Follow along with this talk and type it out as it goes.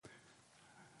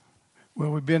Well,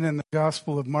 we've been in the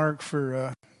Gospel of Mark for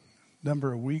a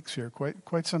number of weeks here,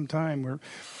 quite some time.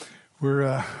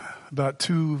 We're about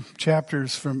 2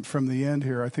 chapters from the end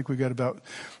here. I think we got about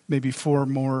maybe 4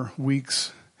 more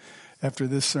weeks after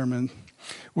this sermon.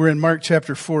 We're in Mark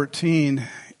chapter 14,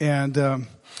 and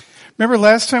remember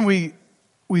last time we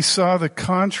saw the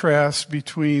contrast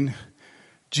between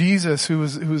Jesus, who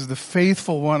was the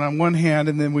faithful one on one hand,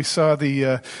 and then we saw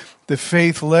the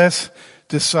faithless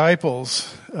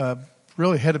disciples,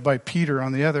 really headed by Peter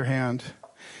on the other hand.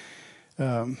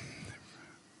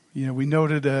 We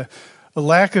noted a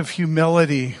lack of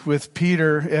humility with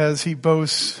Peter as he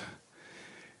boasts,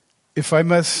 "If I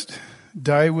must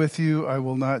die with you, I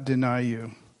will not deny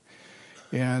you."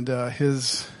 And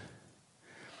his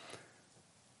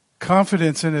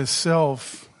confidence in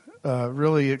himself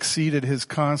really exceeded his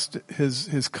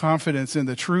confidence in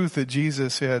the truth that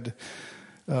Jesus had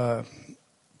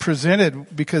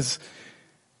presented, because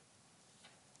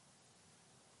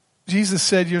Jesus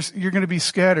said, "You're going to be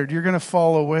scattered. You're going to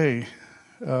fall away."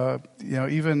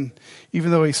 Even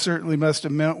though he certainly must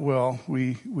have meant well,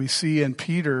 we see in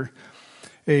Peter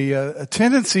a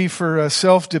tendency for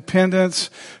self-dependence,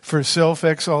 for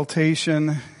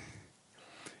self-exaltation,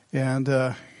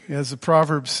 and as the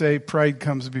Proverbs say, pride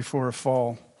comes before a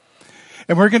fall.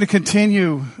 And we're going to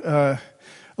continue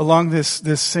along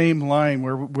this same line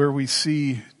where we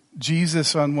see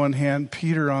Jesus on one hand,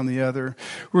 Peter on the other.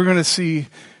 We're going to see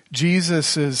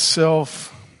Jesus'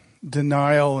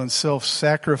 self-denial and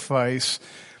self-sacrifice,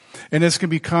 and this can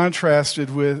be contrasted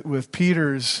with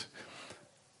Peter's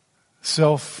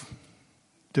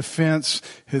self-defense,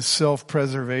 his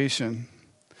self-preservation.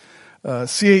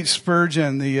 C.H.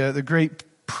 Spurgeon, the great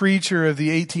preacher of the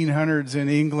 1800s in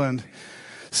England,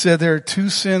 said there are 2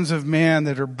 sins of man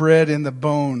that are bred in the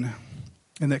bone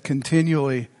and that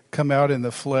continually come out in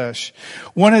the flesh.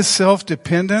 One is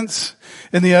self-dependence,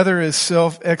 and the other is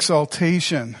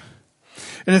self-exaltation.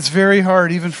 And it's very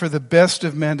hard, even for the best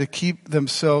of men, to keep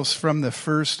themselves from the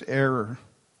first error.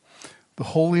 The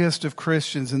holiest of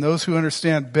Christians and those who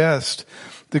understand best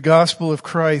the gospel of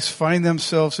Christ find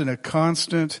themselves in a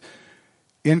constant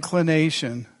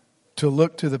inclination to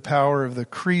look to the power of the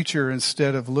creature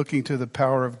instead of looking to the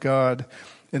power of God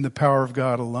and the power of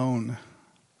God alone.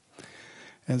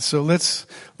 And so let's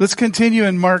continue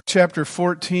in Mark chapter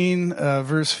 14,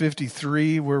 verse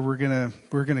 53, where we're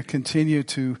gonna continue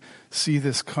to see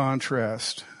this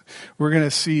contrast. We're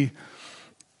gonna see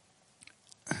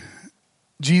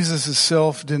Jesus'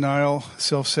 self-denial,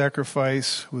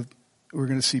 self-sacrifice. We're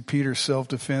going to see Peter's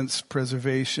self-defense,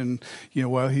 preservation.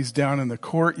 While he's down in the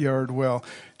courtyard, while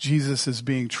Jesus is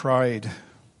being tried.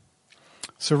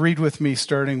 So read with me,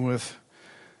 starting with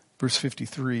verse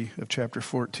 53 of chapter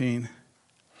 14.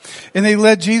 "And they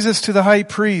led Jesus to the high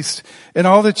priest, and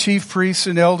all the chief priests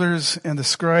and elders and the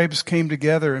scribes came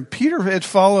together. And Peter had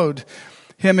followed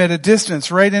him at a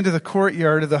distance right into the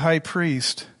courtyard of the high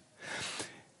priest.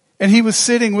 And he was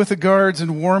sitting with the guards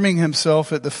and warming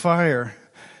himself at the fire.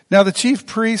 Now the chief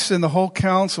priests and the whole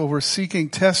council were seeking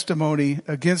testimony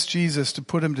against Jesus to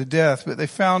put him to death, but they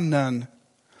found none.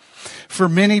 For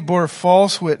many bore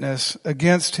false witness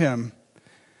against him,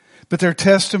 but their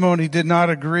testimony did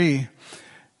not agree.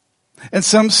 And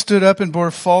some stood up and bore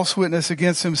false witness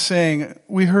against him, saying,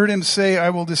 'We heard him say,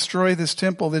 I will destroy this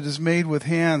temple that is made with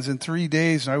hands in 3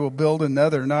 days, and I will build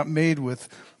another not made with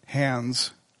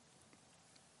hands.'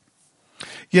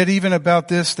 Yet even about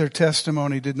this their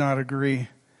testimony did not agree.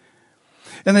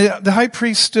 And the high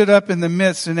priest stood up in the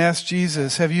midst and asked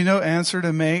Jesus, 'Have you no answer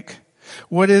to make?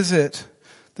 What is it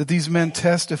that these men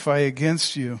testify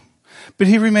against you?' But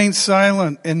he remained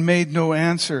silent and made no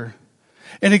answer.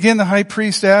 And again the high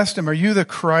priest asked him, 'Are you the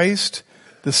Christ,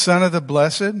 the Son of the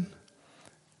Blessed?'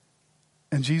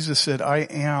 And Jesus said, 'I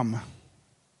am.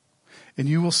 And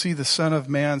you will see the Son of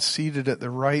Man seated at the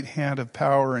right hand of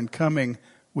power and coming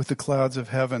with the clouds of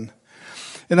heaven.'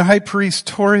 And the high priest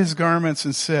tore his garments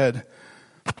and said,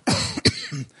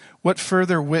 'What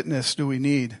further witness do we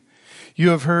need? You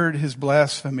have heard his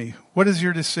blasphemy. What is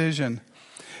your decision?'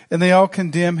 And they all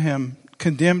condemned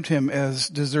him as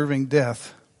deserving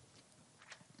death.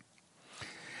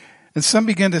 And some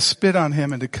began to spit on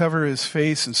him and to cover his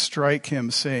face and strike him,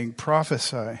 saying,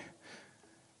 'Prophesy.'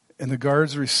 And the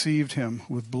guards received him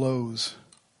with blows.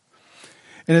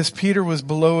 And as Peter was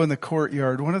below in the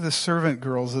courtyard, one of the servant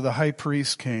girls of the high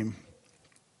priest came.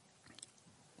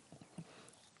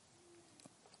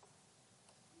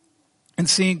 And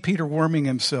seeing Peter warming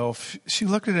himself, she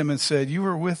looked at him and said, 'You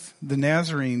were with the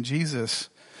Nazarene, Jesus.'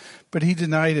 But he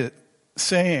denied it,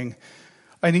 saying,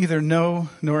 'I neither know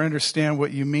nor understand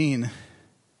what you mean.'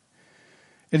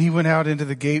 And he went out into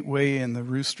the gateway, and the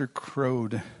rooster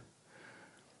crowed.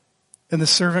 And the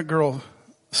servant girl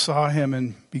saw him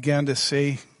and began to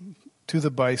say to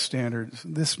the bystanders,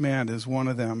 "This man is one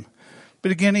of them."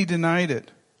 But again he denied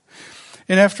it.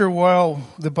 And after a while,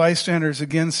 the bystanders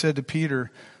again said to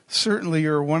Peter, "Certainly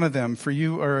you are one of them, for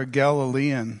you are a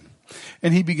Galilean."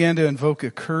 And he began to invoke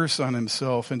a curse on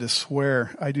himself and to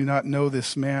swear, "I do not know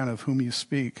this man of whom you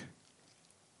speak."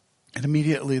 And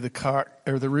immediately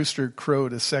the rooster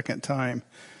crowed a second time.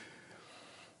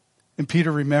 And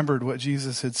Peter remembered what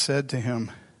Jesus had said to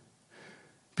him.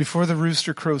 "Before the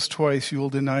rooster crows twice, you will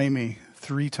deny me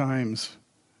 3 times."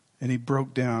 And he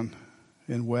broke down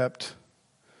and wept.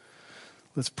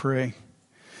 Let's pray.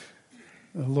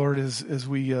 Lord, as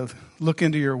we look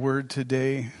into your word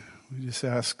today, we just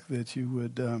ask that you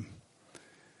would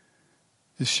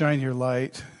just shine your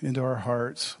light into our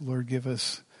hearts. Lord, give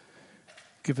us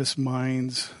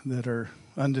minds that are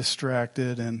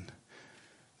undistracted and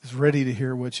is ready to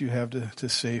hear what you have to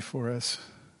say for us.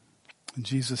 In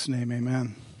Jesus' name,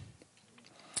 amen.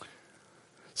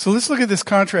 So let's look at this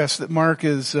contrast that Mark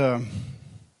is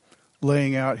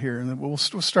laying out here. And we'll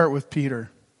start with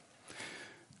Peter.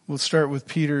 We'll start with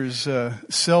Peter's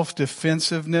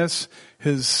self-defensiveness,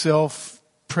 his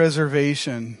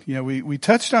self-preservation. You know, we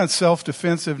touched on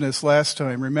self-defensiveness last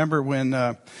time. Remember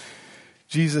when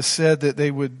Jesus said that they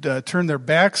would turn their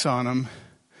backs on him.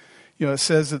 You know, it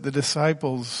says that the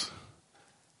disciples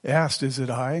asked, "Is it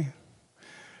I?"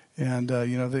 And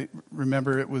they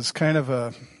remember it was kind of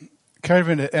an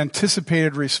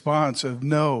anticipated response of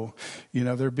no. You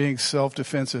know, they're being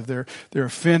self-defensive. They're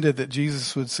offended that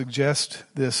Jesus would suggest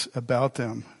this about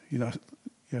them. You know,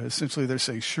 essentially they're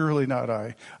saying, "Surely not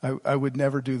I. I would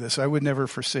never do this. I would never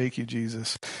forsake you,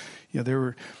 Jesus." You know, they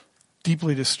were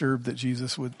deeply disturbed that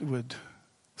Jesus would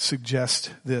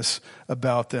suggest this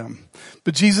about them.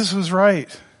 But Jesus was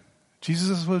right.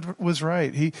 Jesus was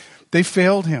right. They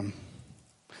failed him,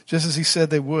 just as he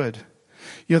said they would.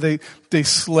 You know, they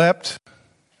slept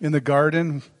in the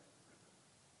garden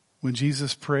when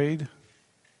Jesus prayed,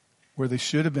 where they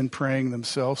should have been praying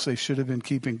themselves. They should have been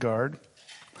keeping guard.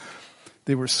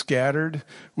 They were scattered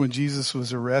when Jesus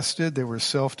was arrested. They were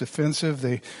self-defensive.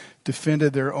 They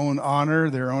defended their own honor,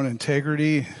 their own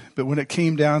integrity. But when it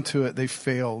came down to it, they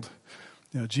failed.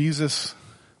 You know, Jesus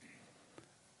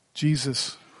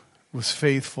was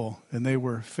faithful, and they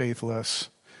were faithless.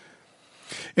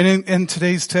 And in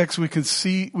today's text, we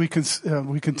continue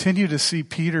to see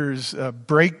Peter's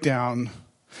breakdown.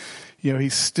 You know, he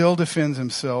still defends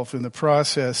himself. In the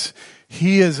process,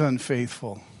 he is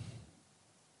unfaithful.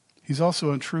 He's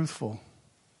also untruthful.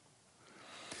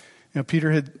 You know,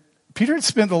 Peter had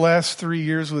spent the last 3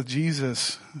 years with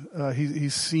Jesus.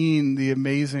 He's seen the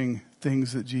amazing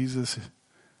things that Jesus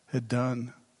had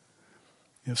done.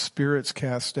 You know, spirits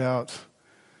cast out.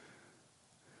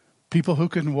 People who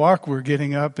couldn't walk were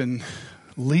getting up and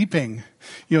leaping.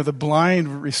 You know, the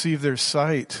blind received their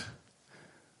sight.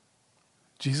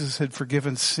 Jesus had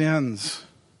forgiven sins.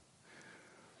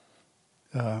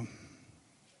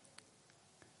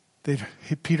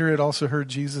 Peter had also heard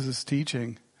Jesus'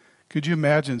 teaching. Could you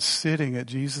imagine sitting at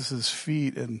Jesus'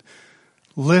 feet and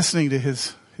listening to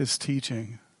his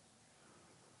teaching?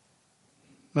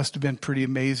 Must have been pretty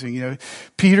amazing. You know,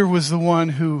 Peter was the one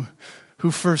who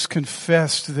first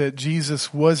confessed that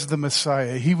Jesus was the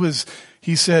Messiah.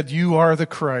 He said, "You are the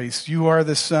Christ. You are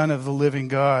the Son of the living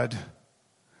God."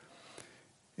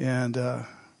 And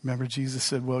remember, Jesus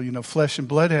said, "Well, you know, flesh and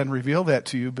blood hadn't revealed that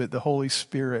to you, but the Holy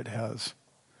Spirit has."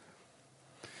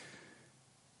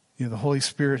 You know, the Holy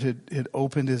Spirit had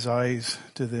opened his eyes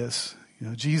to this. You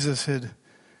know, Jesus had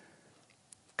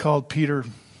called Peter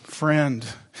friend.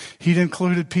 He'd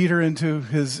included Peter into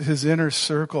his inner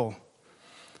circle.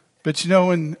 But you know,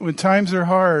 when times are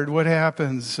hard, what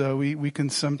happens? We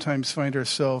can sometimes find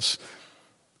ourselves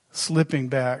slipping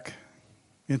back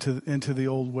into the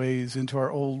old ways, into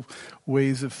our old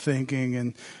ways of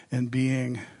thinking and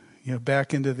being, you know,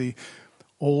 back into the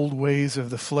old ways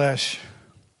of the flesh.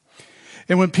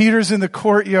 And when Peter's in the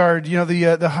courtyard, you know,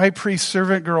 the high priest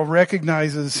servant girl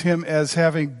recognizes him as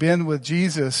having been with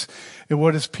Jesus. And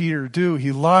what does Peter do?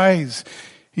 He lies.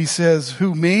 He says,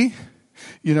 "Who, me?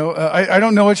 You know, I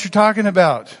don't know what you're talking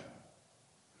about."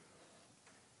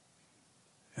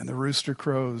 And the rooster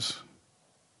crows.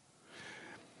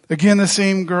 Again, the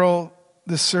same girl,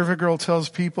 this servant girl, tells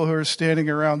people who are standing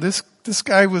around, this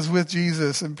guy was with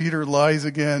Jesus. And Peter lies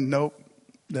again. "Nope,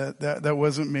 that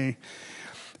wasn't me."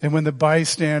 And when the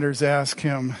bystanders ask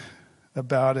him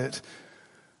about it,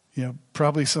 you know,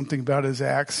 probably something about his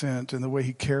accent and the way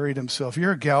he carried himself.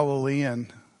 "You're a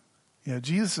Galilean. You know,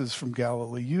 Jesus is from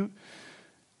Galilee.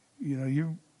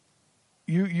 You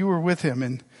were with him.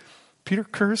 And Peter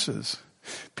curses.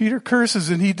 Peter curses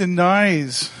and he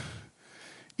denies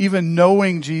even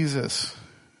knowing Jesus.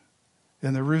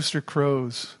 And the rooster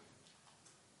crows.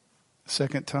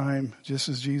 Second time, just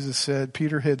as Jesus said.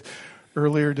 Peter had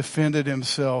earlier defended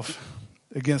himself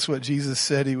against what Jesus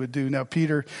said he would do. Now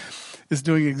Peter is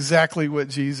doing exactly what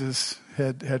Jesus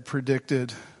had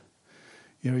predicted.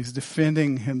 He's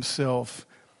defending himself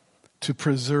to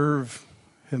preserve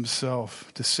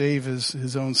himself, to save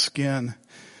his own skin.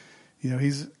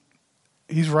 He's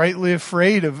rightly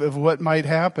afraid of what might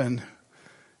happen.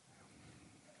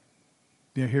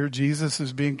 Here Jesus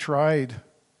is being tried.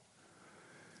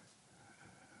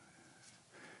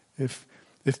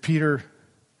 If Peter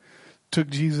took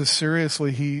Jesus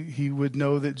seriously, he would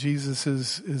know that Jesus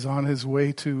is on his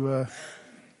way to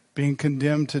being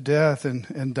condemned to death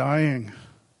and dying.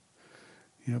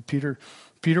 Peter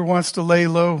wants to lay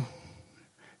low.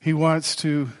 He wants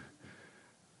to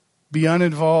be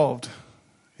uninvolved.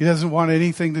 He doesn't want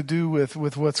anything to do with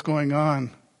what's going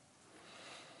on.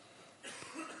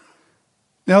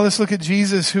 Now let's look at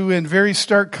Jesus, who in very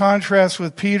stark contrast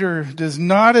with Peter does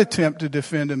not attempt to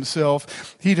defend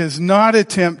himself. He does not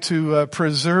attempt to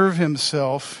preserve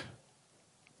himself.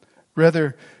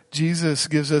 Rather, Jesus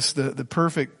gives us the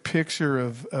perfect picture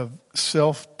of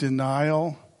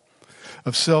self-denial,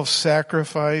 of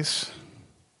self-sacrifice.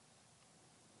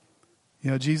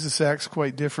 Jesus acts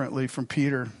quite differently from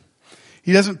Peter.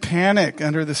 He doesn't panic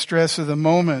under the stress of the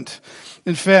moment.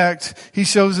 In fact, he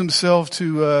shows himself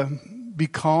to be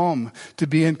calm, to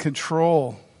be in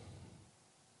control.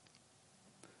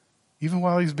 Even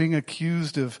while he's being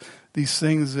accused of these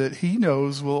things that he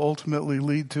knows will ultimately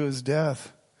lead to his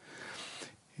death.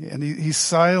 And he's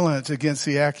silent against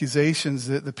the accusations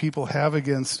that the people have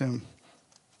against him.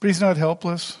 But he's not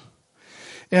helpless.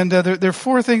 And there are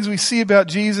four things we see about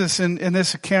Jesus in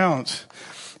this account.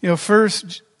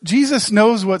 First, Jesus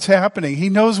knows what's happening. He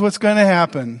knows what's going to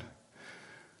happen.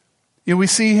 We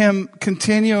see him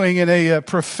continuing in a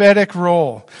prophetic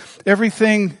role.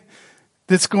 Everything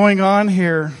that's going on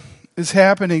here is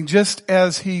happening just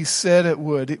as he said it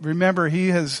would. Remember, he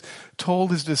has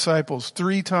told his disciples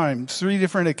 3 times, 3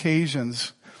 different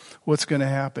occasions, what's going to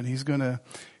happen. He's going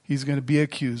to be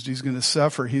accused. He's going to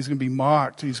suffer. He's going to be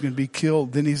mocked. He's going to be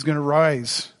killed. Then he's going to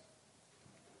rise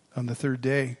on the 3rd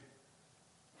day.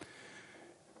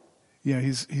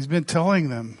 He's been telling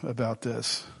them about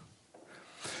this.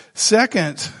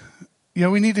 Second,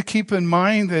 we need to keep in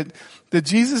mind that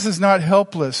Jesus is not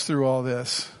helpless through all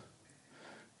this.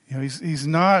 He's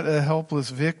not a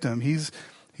helpless victim. He's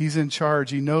in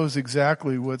charge. He knows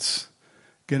exactly what's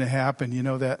going to happen.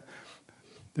 That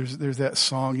there's that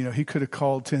song. He could have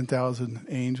called 10,000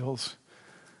 angels.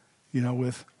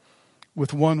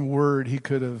 With one word, he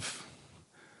could have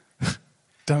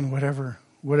done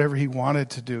whatever he wanted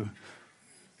to do.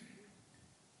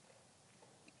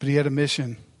 But he had a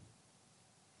mission.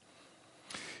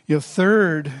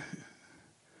 Third,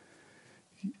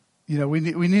 we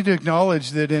need to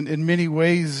acknowledge that in many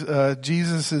ways,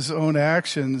 Jesus' own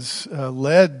actions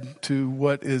led to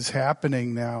what is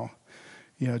happening now.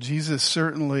 Jesus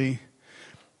certainly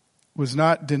was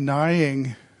not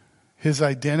denying his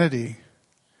identity.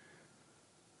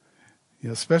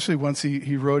 Especially once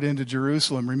he rode into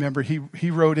Jerusalem. Remember, he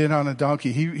rode in on a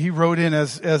donkey. He rode in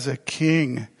as a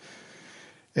king.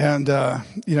 And,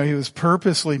 he was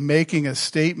purposely making a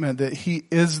statement that he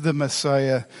is the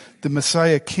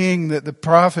Messiah King that the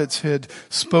prophets had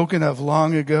spoken of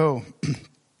long ago.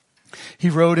 He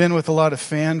rode in with a lot of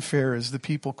fanfare as the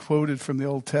people quoted from the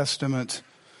Old Testament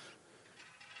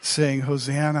saying,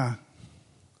 Hosanna,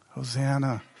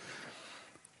 Hosanna.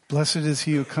 Blessed is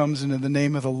he who comes into the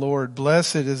name of the Lord.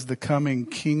 Blessed is the coming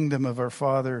kingdom of our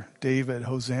father David.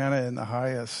 Hosanna in the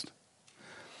highest.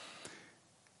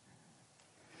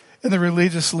 And the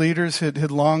religious leaders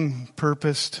had long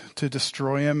purposed to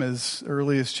destroy him. As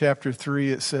early as chapter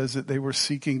 3, it says that they were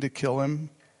seeking to kill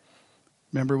him.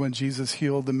 Remember when Jesus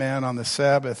healed the man on the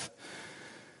Sabbath?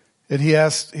 And he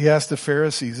asked the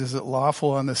Pharisees, is it lawful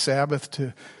on the Sabbath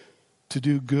to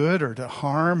do good or to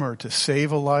harm or to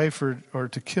save a life or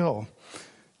to kill?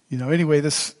 Anyway,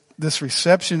 this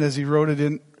reception as he rode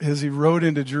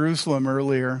into Jerusalem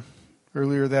earlier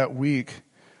that week,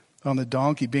 on the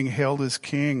donkey, being hailed as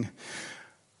king,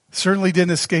 certainly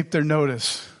didn't escape their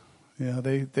notice.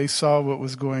 They saw what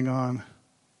was going on.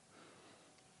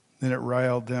 Then it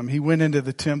riled them. He went into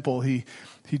the temple. He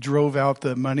drove out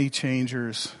the money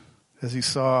changers as he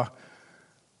saw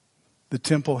the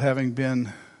temple having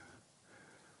been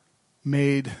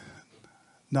made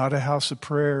not a house of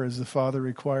prayer as the Father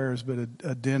requires, but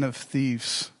a den of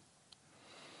thieves.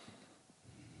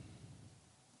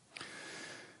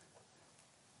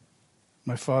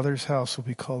 My Father's house will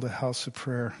be called a house of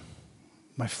prayer.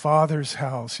 My Father's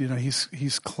house,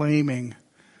 he's claiming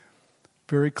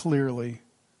very clearly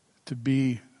to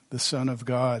be the Son of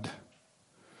God.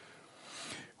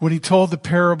 When he told the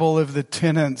parable of the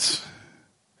tenants,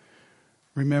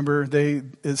 remember,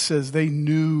 it says they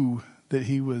knew that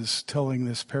he was telling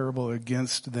this parable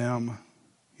against them.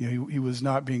 He was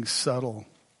not being subtle.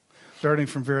 Starting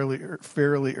from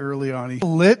fairly early on, a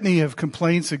litany of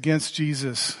complaints against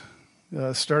Jesus.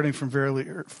 Starting from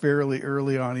fairly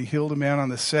early on, he healed a man on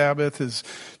the Sabbath. His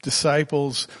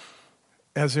disciples,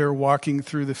 as they were walking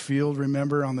through the field,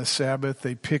 remember, on the Sabbath,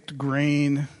 they picked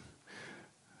grain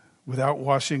without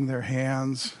washing their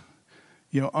hands.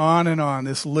 On and on.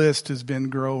 This list has been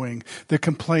growing. The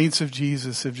complaints of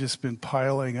Jesus have just been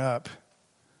piling up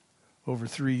over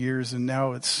 3 years, and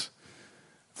now it's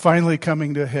finally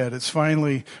coming to a head. It's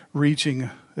finally reaching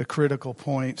a critical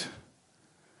point.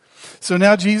 So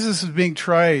now Jesus is being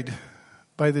tried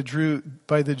by the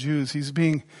Jews. He's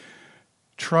being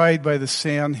tried by the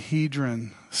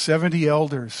Sanhedrin, 70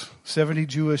 elders, 70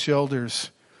 Jewish elders.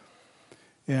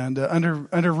 And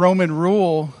under Roman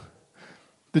rule,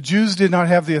 the Jews did not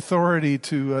have the authority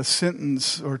to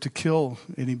sentence or to kill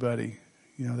anybody.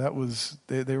 That was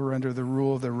they were under the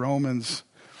rule of the Romans.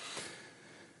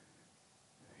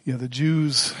 The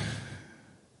Jews.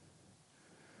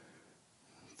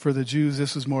 For the Jews,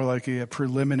 this was more like a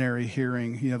preliminary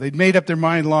hearing. They'd made up their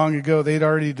mind long ago. They'd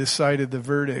already decided the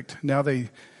verdict. Now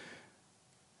they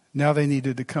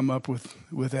needed to come up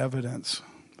with evidence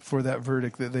for that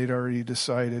verdict that they'd already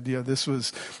decided. This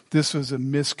was a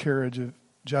miscarriage of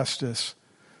justice.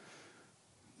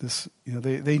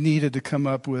 They needed to come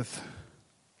up with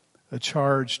a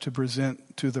charge to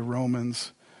present to the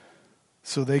Romans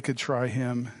so they could try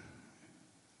him,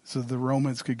 so the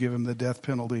Romans could give him the death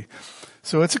penalty.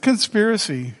 So it's a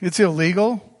conspiracy. It's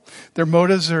illegal. Their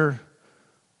motives are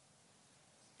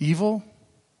evil.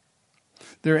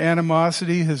 Their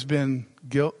animosity has been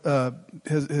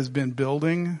has been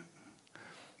building.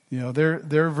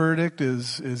 Their verdict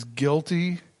is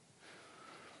guilty.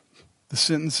 The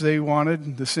sentence they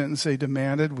wanted, the sentence they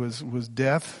demanded was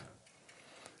death.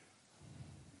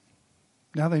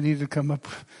 Now they need to come up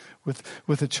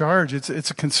with a charge. It's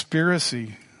a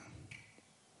conspiracy.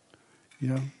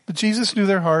 But Jesus knew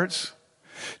their hearts.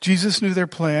 Jesus knew their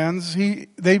plans.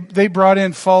 They brought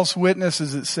in false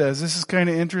witnesses, it says. This is kind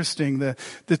of interesting.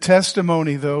 The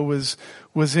testimony, though,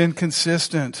 was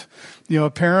inconsistent.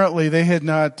 Apparently they had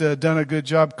not done a good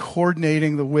job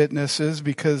coordinating the witnesses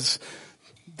because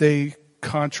they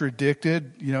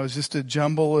contradicted. It was just a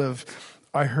jumble of,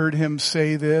 I heard him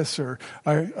say this, or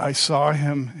I saw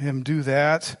him do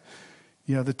that.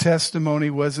 The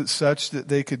testimony wasn't such that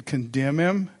they could condemn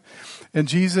him. And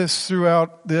Jesus,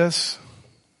 throughout this,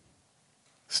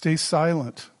 stays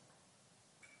silent.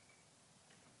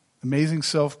 Amazing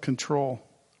self-control.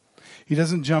 He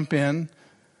doesn't jump in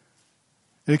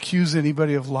and accuse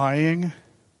anybody of lying.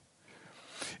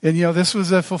 And this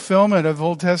was a fulfillment of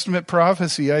Old Testament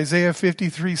prophecy. Isaiah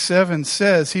 53:7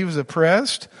 says, he was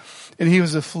oppressed and he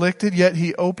was afflicted, yet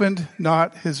he opened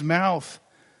not his mouth.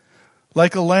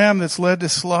 Like a lamb that's led to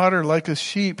slaughter, like a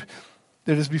sheep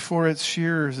that is before its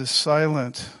shearers is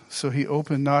silent, so he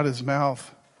opened not his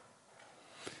mouth.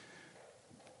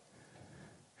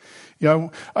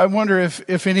 I wonder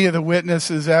if any of the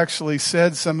witnesses actually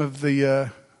said some of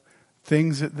the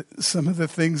things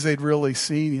they'd really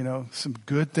seen. Some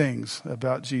good things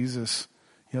about Jesus.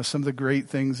 Some of the great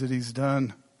things that he's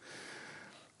done.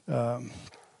 Of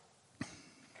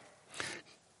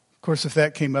course, if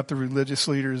that came up, the religious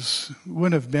leaders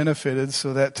wouldn't have benefited,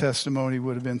 so that testimony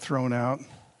would have been thrown out.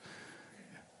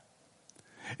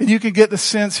 And you can get the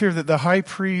sense here that the high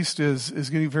priest is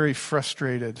getting very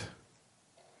frustrated.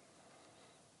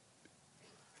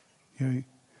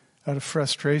 Out of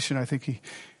frustration, I think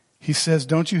he says,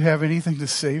 don't you have anything to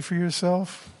say for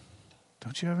yourself?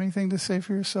 Don't you have anything to say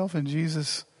for yourself? And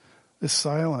Jesus is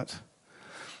silent.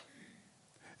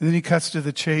 And then he cuts to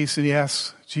the chase and he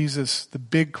asks Jesus the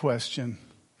big question,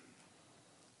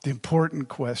 the important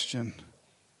question.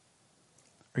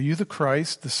 Are you the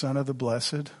Christ, the Son of the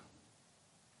Blessed?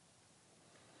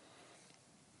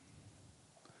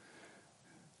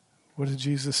 What did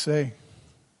Jesus say?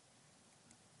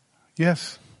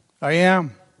 Yes, I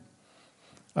am.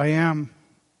 I am.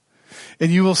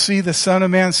 And you will see the Son of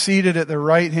Man seated at the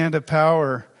right hand of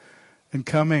power and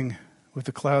coming with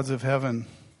the clouds of heaven.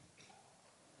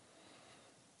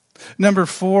 Number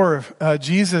 4,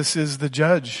 Jesus is the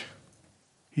judge.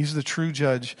 He's the true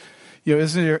judge.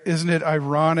 Isn't it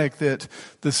ironic that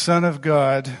the Son of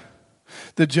God,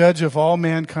 the judge of all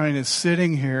mankind, is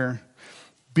sitting here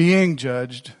being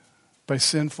judged by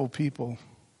sinful people.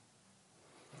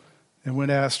 And when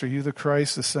asked, "Are you the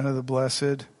Christ, the Son of the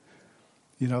Blessed?"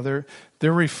 They're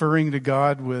referring to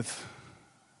God with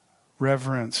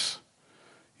reverence.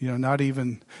 Not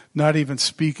even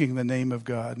speaking the name of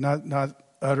God, not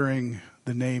uttering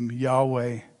the name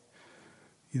Yahweh.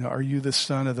 Are you the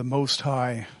Son of the Most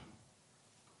High?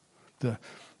 The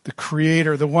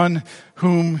Creator, the one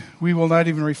whom we will not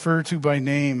even refer to by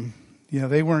name.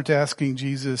 They weren't asking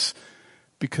Jesus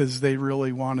because they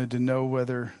really wanted to know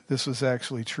whether this was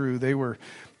actually true. They were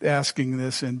asking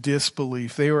this in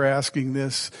disbelief. They were asking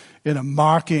this in a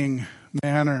mocking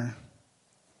manner.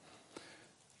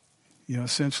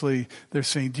 Essentially, they're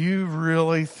saying, do you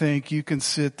really think you can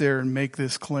sit there and make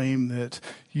this claim that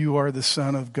you are the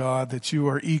Son of God, that you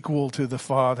are equal to the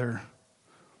Father?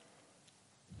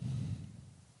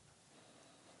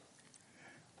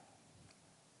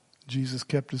 Jesus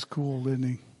kept his cool, didn't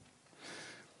he?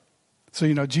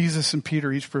 So, Jesus and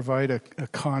Peter each provide a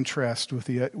contrast with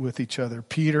each other.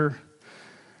 Peter,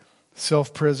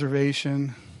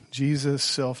 self-preservation. Jesus,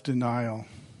 self-denial.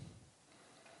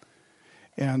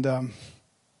 And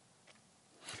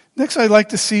next, I'd like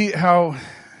to see how,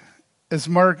 as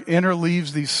Mark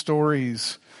interleaves these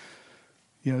stories,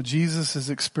 Jesus'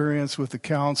 experience with the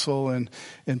council and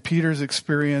Peter's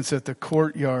experience at the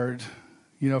courtyard,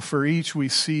 for each we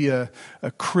see a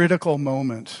critical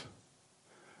moment.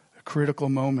 A critical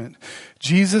moment.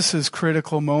 Jesus'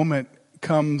 critical moment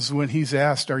comes when he's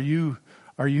asked, Are you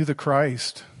the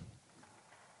Christ?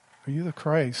 Are you the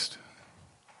Christ?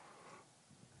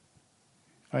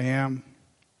 I am,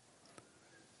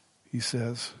 he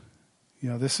says.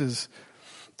 This is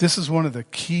one of the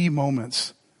key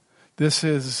moments. This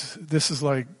is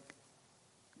like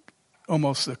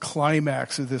almost the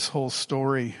climax of this whole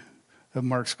story of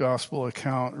Mark's gospel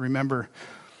account. Remember,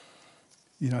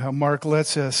 how Mark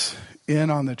lets us in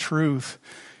on the truth.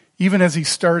 Even as he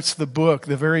starts the book,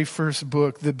 the very first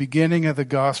book, the beginning of the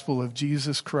gospel of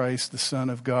Jesus Christ, the Son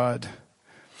of God.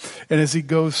 And as he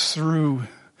goes through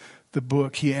the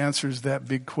book, he answers that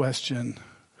big question: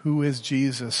 who is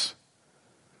Jesus?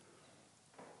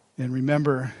 And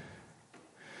remember,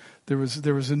 there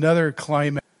was another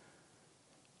climax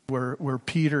where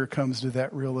Peter comes to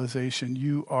that realization: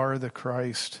 you are the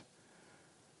Christ.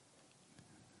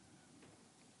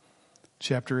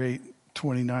 Chapter 8,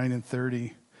 29 and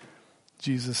 30.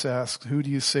 Jesus asked, "Who do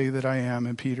you say that I am?"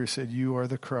 And Peter said, "You are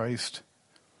the Christ."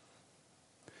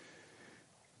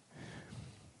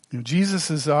 Jesus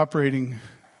is operating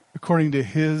according to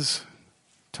his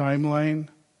timeline,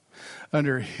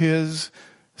 under his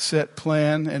set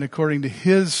plan, and according to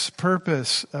his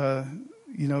purpose,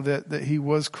 that he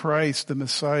was Christ, the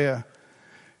Messiah.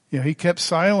 He kept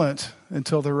silent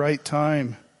until the right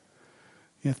time.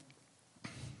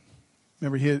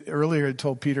 Remember, he earlier had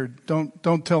told Peter,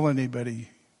 don't tell anybody.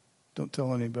 Don't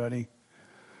tell anybody.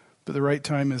 But the right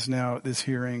time is now at this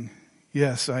hearing.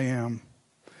 Yes, I am.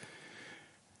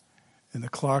 And the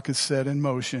clock is set in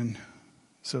motion,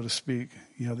 so to speak.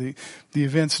 The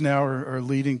events now are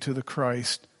leading to the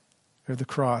Christ, or the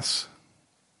cross.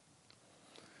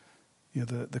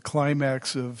 The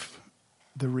climax of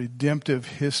the redemptive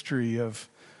history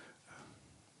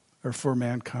or for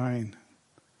mankind.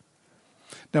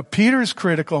 Now, Peter's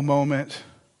critical moment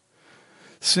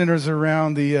centers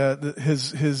around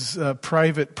his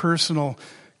private, personal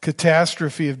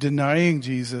catastrophe of denying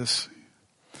Jesus.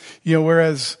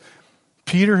 Whereas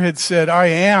Peter had said,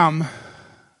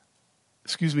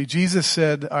 Jesus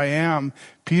said, I am.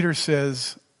 Peter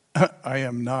says, I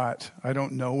am not. I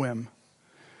don't know him.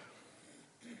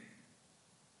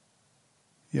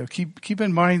 Keep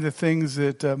in mind the things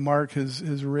that Mark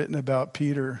has written about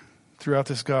Peter throughout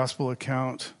this gospel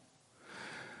account.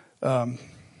 The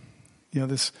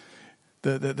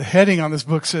heading on this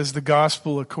book says the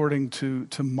gospel according to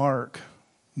Mark.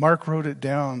 Mark wrote it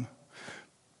down,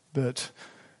 but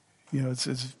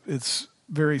it's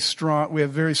very strong. We have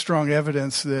very strong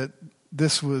evidence that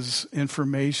this was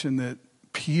information that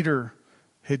Peter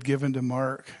had given to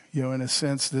Mark. In a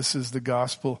sense, this is the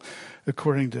gospel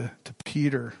according to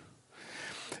Peter.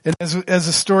 And as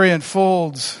the story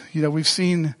unfolds, we've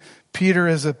seen Peter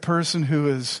as a person who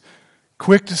is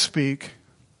quick to speak,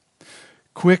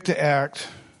 quick to act,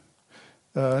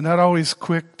 not always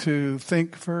quick to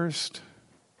think first.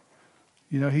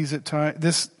 He's at times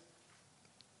this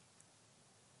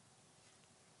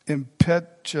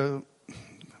impetulance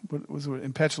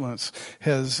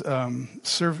has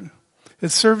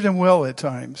served him well at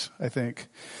times, I think.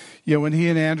 When he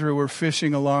and Andrew were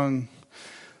fishing along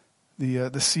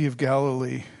the Sea of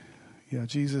Galilee,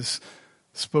 Jesus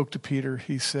spoke to Peter.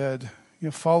 He said,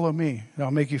 follow me, and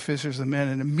I'll make you fishers of men.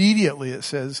 And immediately it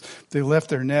says they left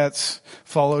their nets,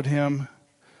 followed him.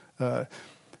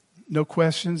 No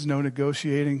questions, no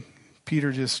negotiating.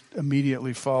 Peter just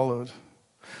immediately followed.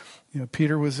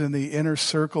 Peter was in the inner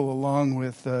circle along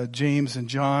with James and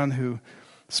John, who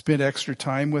spent extra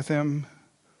time with him.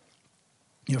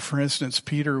 For instance,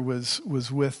 Peter was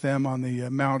with them on the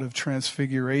Mount of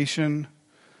Transfiguration.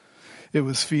 It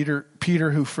was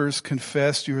Peter who first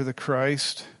confessed, "You are the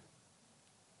Christ."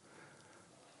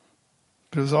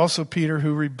 But it was also Peter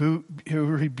who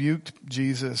rebuked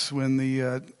Jesus when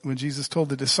Jesus told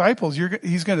the disciples,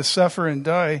 "He's going to suffer and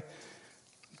die.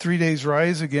 3 days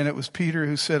rise again." It was Peter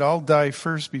who said, "I'll die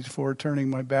first before turning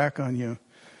my back on you."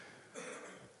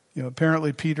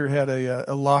 Apparently Peter had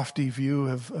a lofty view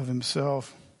of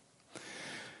himself.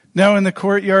 Now in the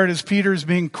courtyard, as Peter is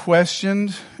being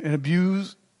questioned and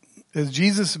abused, as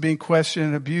Jesus is being questioned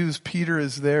and abused, Peter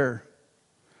is there.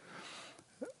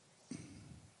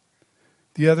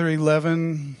 The other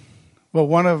 11,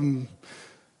 one of them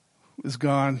is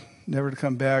gone, never to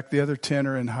come back. The other 10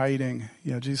 are in hiding.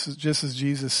 Just as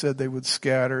Jesus said they would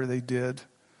scatter, they did.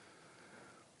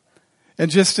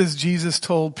 And just as Jesus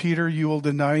told Peter, "You will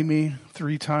deny me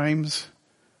 3 times,"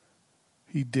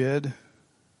 he did.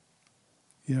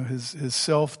 His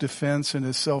self-defense and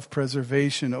his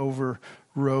self-preservation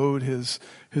overrode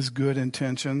his good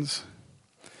intentions.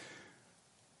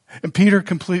 And Peter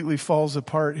completely falls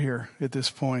apart here at this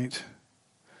point.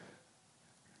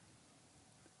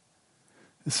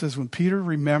 It says, when Peter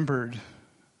remembered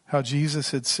how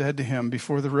Jesus had said to him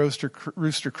before the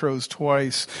rooster crows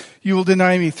twice, "You will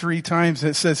deny me 3 times." And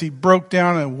it says he broke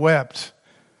down and wept.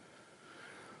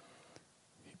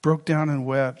 He broke down and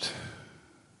wept.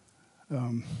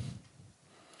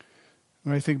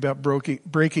 When I think about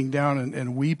breaking down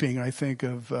and weeping, I think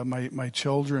of my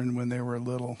children when they were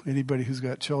little. Anybody who's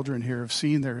got children here have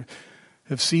seen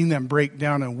them break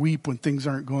down and weep when things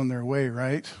aren't going their way,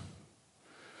 right?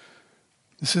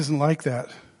 This isn't like that.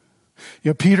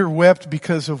 Peter wept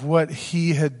because of what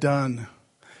he had done.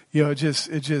 It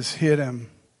just hit him.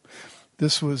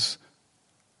 This was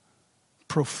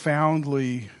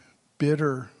profoundly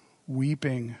bitter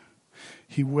weeping.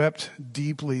 He wept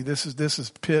deeply. This is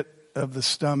pit of the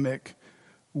stomach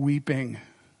weeping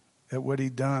at what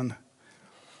he'd done.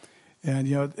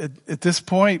 And at this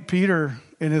point, Peter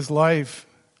in his life,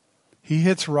 he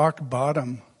hits rock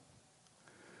bottom.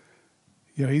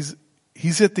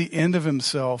 He's at the end of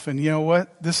himself. And you know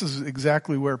what? This is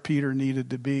exactly where Peter needed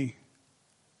to be.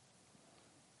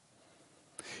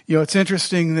 It's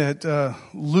interesting that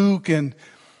Luke in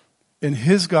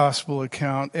his gospel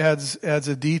account adds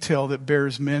a detail that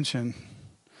bears mention.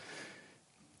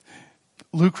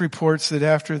 Luke reports that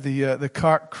after the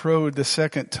cock crowed the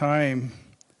second time,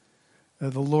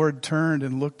 the Lord turned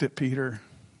and looked at Peter.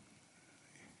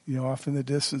 Off in the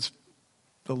distance,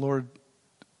 the Lord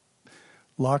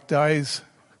locked eyes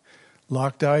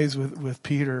with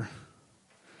Peter.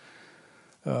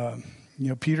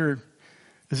 Peter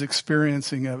is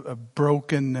experiencing a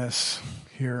brokenness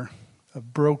here, a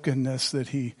brokenness that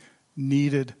he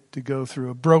needed to go through,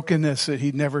 a brokenness that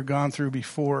he'd never gone through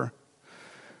before.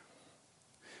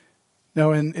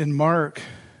 Now in Mark,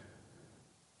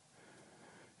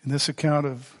 in this account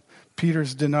of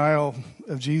Peter's denial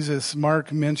of Jesus,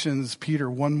 Mark mentions Peter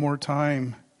one more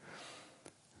time.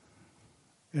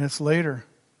 And it's later.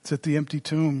 It's at the empty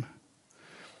tomb,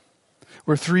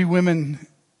 where 3 women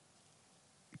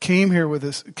came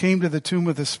to the tomb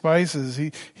with the spices.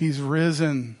 He's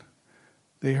risen.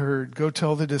 They heard, "Go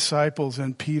tell the disciples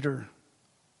and Peter."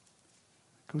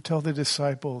 Go tell the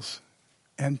disciples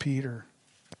and Peter.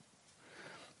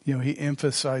 He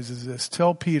emphasizes this.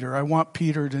 Tell Peter. I want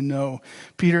Peter to know.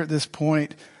 Peter at this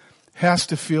point has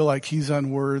to feel like he's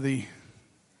unworthy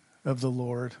of the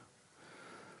Lord.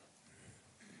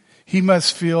 He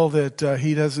must feel that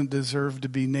he doesn't deserve to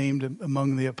be named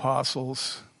among the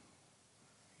apostles.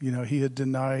 He had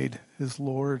denied his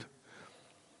Lord.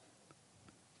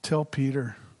 Tell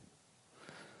Peter.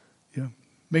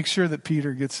 Make sure that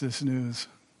Peter gets this news.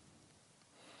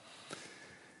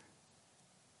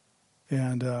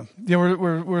 And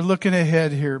we're looking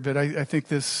ahead here, but I think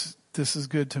this is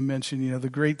good to mention. The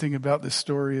great thing about this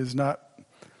story is not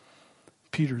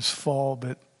Peter's fall,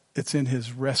 but it's in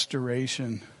his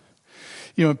restoration.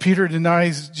 Peter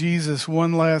denies Jesus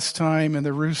one last time, and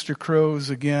the rooster crows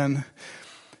again.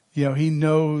 He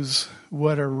knows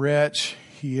what a wretch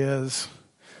he is.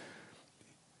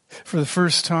 For the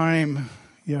first time,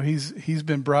 he's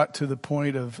been brought to the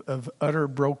point of utter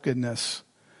brokenness.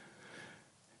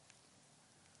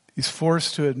 He's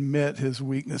forced to admit his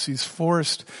weakness. He's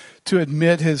forced to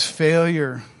admit his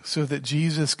failure so that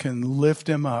Jesus can lift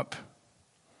him up.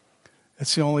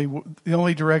 That's the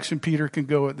only direction Peter can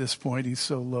go at this point. He's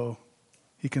so low.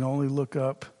 He can only look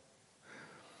up.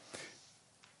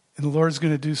 And the Lord's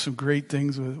going to do some great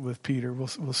things with Peter.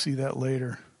 We'll see that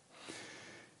later.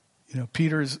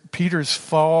 Peter's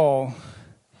fall,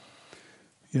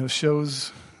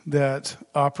 shows that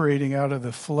operating out of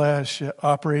the flesh,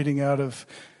 operating out of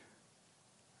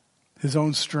his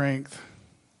own strength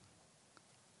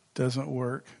doesn't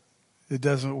work. It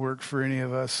doesn't work for any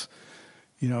of us.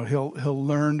 He'll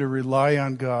learn to rely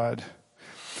on God.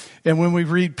 And when we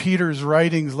read Peter's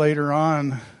writings later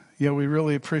on, we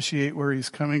really appreciate where he's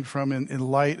coming from in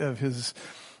light of his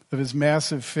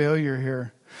massive failure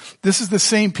here. This is the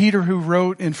same Peter who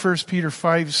wrote in 1 Peter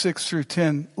 5, 6 through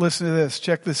 10. Listen to this.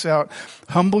 Check this out.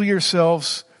 Humble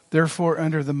yourselves, therefore,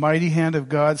 under the mighty hand of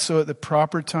God, so at the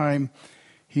proper time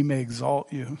he may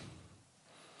exalt you.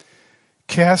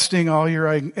 Casting all your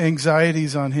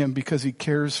anxieties on him because he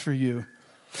cares for you.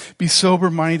 Be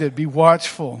sober-minded. Be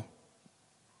watchful.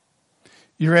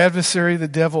 Your adversary, the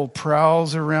devil,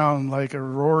 prowls around like a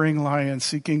roaring lion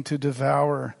seeking to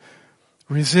devour.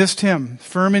 Resist him,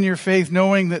 firm in your faith,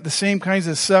 knowing that the same kinds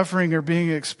of suffering are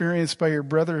being experienced by your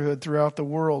brotherhood throughout the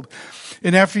world.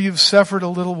 And after you've suffered a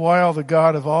little while, the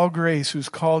God of all grace, who's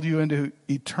called you into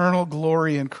eternal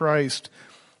glory in Christ,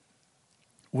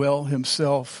 will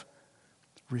himself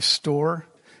restore,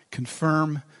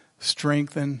 confirm,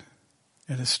 strengthen,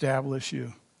 and establish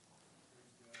you.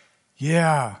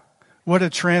 Yeah. What a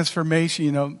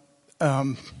transformation.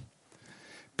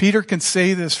 Peter can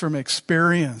say this from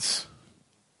experience.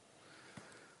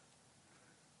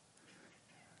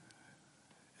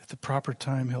 At the proper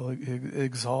time, he'll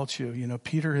exalt you.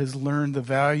 Peter has learned the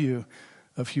value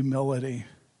of humility.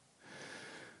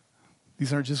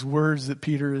 These aren't just words that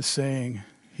Peter is saying.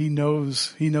 He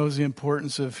knows the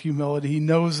importance of humility. He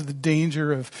knows the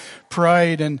danger of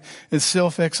pride and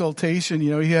self-exaltation.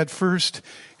 He had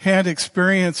first-hand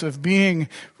experience of being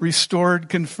restored,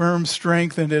 confirmed,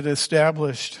 strengthened, and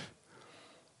established.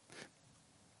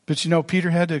 But Peter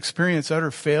had to experience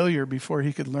utter failure before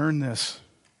he could learn this.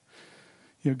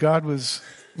 God was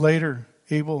later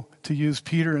able to use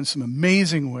Peter in some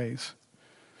amazing ways.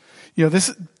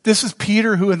 This is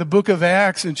Peter who in the book of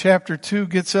Acts in chapter 2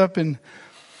 gets up and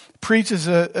preaches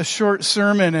a short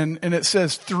sermon, and it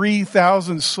says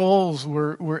 3,000 souls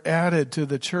were added to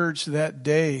the church that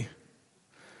day.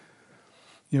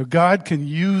 God can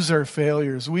use our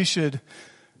failures. We should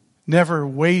never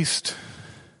waste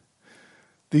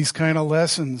these kind of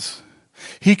lessons.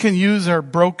 He can use our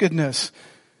brokenness.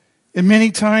 And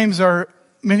many times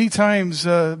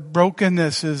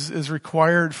brokenness is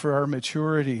required for our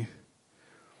maturity.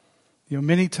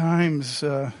 Many times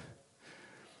we're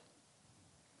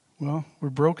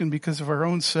broken because of our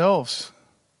own selves.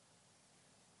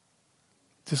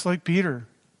 Just like Peter.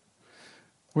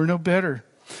 We're no better.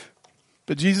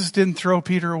 But Jesus didn't throw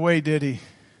Peter away, did he?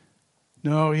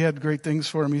 No, he had great things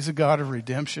for him. He's a God of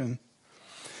redemption.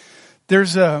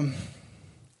 There's a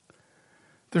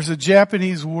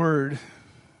Japanese word.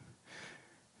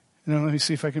 Let me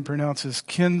see if I can pronounce this.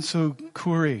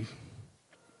 Kintsukuroi,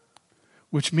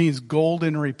 which means gold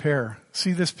in repair.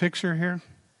 See this picture here?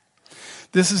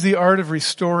 This is the art of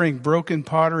restoring broken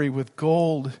pottery with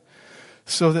gold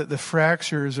so that the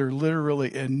fractures are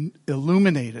literally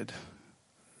illuminated.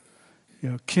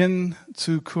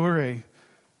 Kintsukuroi,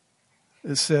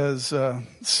 it says,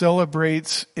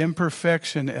 celebrates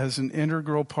imperfection as an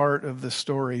integral part of the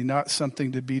story, not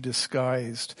something to be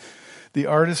disguised. The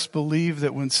artists believe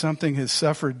that when something has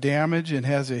suffered damage and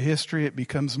has a history, it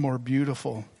becomes more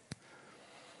beautiful.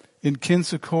 In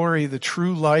Kintsukuroi, the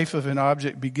true life of an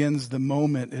object begins the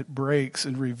moment it breaks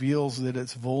and reveals that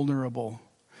it's vulnerable.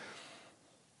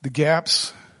 The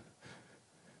gaps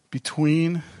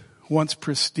between once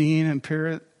pristine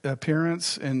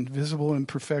appearance and visible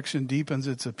imperfection deepens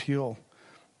its appeal.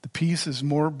 The piece is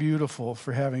more beautiful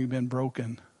for having been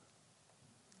broken.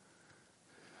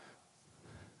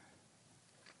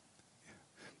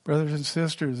 Brothers and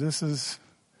sisters, this is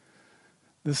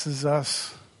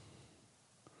us.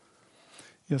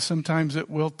 Sometimes it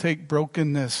will take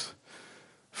brokenness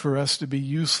for us to be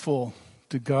useful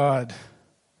to God.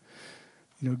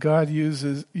 God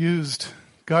used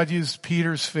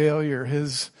Peter's failure,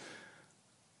 his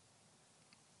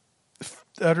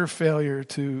utter failure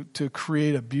to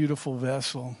create a beautiful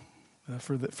vessel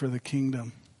for the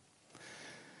kingdom.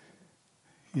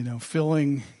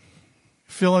 Filling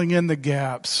in the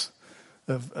gaps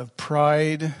of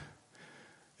pride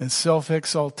and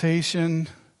self-exaltation,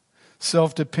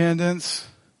 self-dependence,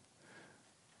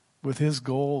 with his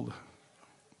gold.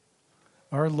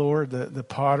 Our Lord, the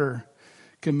potter,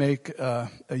 can make a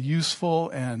useful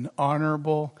and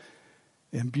honorable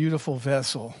and beautiful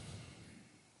vessel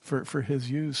for his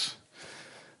use.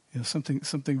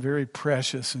 Something very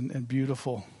precious and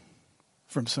beautiful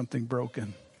from something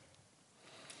broken.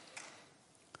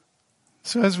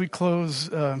 So as we close,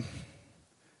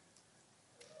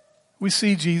 we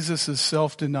see Jesus'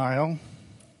 self-denial,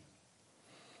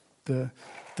 the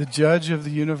judge of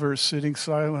the universe sitting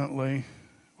silently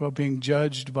while being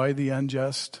judged by the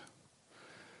unjust.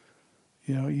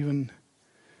 Even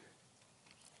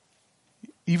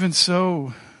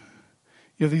so,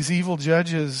 these evil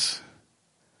judges,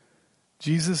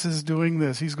 Jesus is doing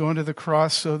this. He's going to the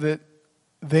cross so that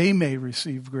they may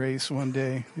receive grace one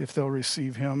day if they'll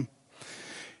receive him.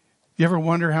 You ever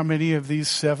wonder how many of these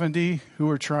 70 who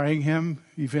were trying him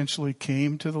eventually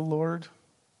came to the Lord?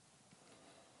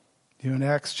 In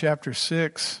Acts chapter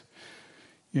 6,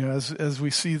 as we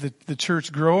see the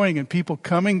church growing and people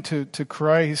coming to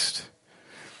Christ,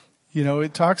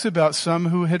 it talks about some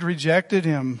who had rejected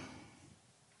him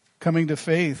coming to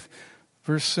faith.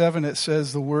 Verse 7, it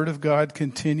says, the word of God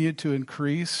continued to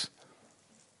increase,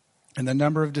 and the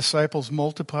number of disciples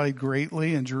multiplied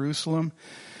greatly in Jerusalem,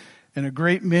 and a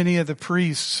great many of the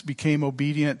priests became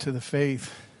obedient to the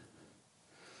faith.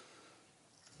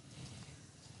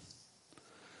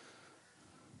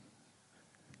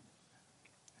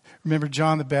 Remember,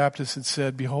 John the Baptist had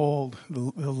said, behold,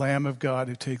 the Lamb of God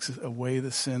who takes away the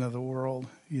sin of the world.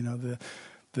 The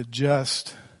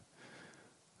just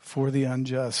for the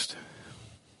unjust.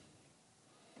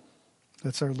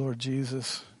 That's our Lord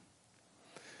Jesus.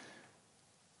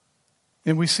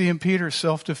 And we see in Peter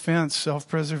self-defense,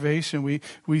 self-preservation.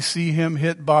 We see him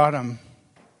hit bottom.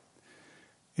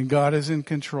 And God is in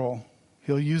control.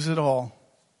 He'll use it all.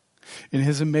 In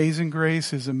his amazing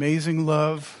grace, his amazing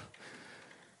love,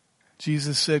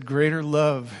 Jesus said, greater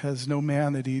love has no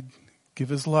man that he'd give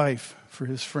his life for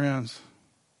his friends.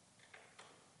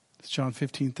 It's John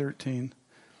 15:13.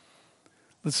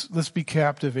 Let's be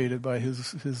captivated by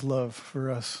his love for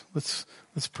us. Let's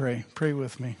pray. Pray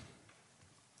with me.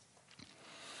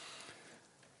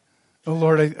 Oh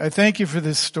Lord, I thank you for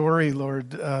this story,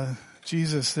 Lord.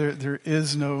 Jesus, there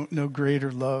is no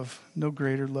greater love, no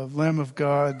greater love. Lamb of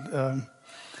God,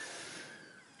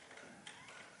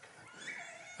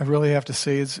 I really have to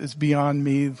say it's beyond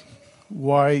me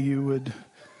why you would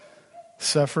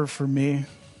suffer for me,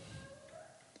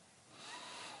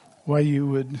 why you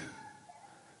would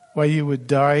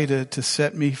die to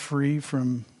set me free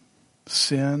from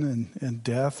sin and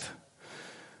death.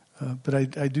 But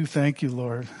I do thank you,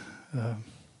 Lord.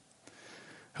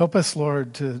 Help us,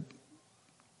 Lord,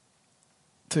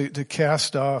 to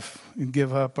cast off and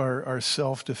give up our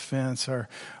self-defense, our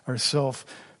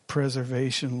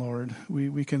self-preservation, Lord.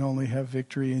 We can only have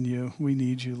victory in you. We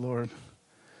need you, Lord.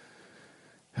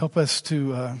 Help us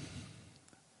to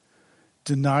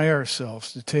deny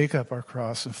ourselves, to take up our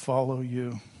cross and follow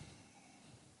you.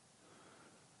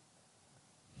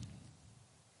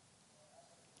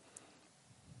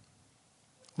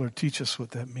 Lord, teach us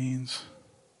what that means.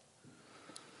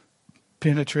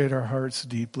 Penetrate our hearts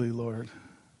deeply, Lord.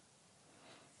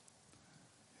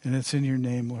 And it's in your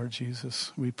name, Lord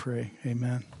Jesus, we pray.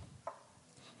 Amen.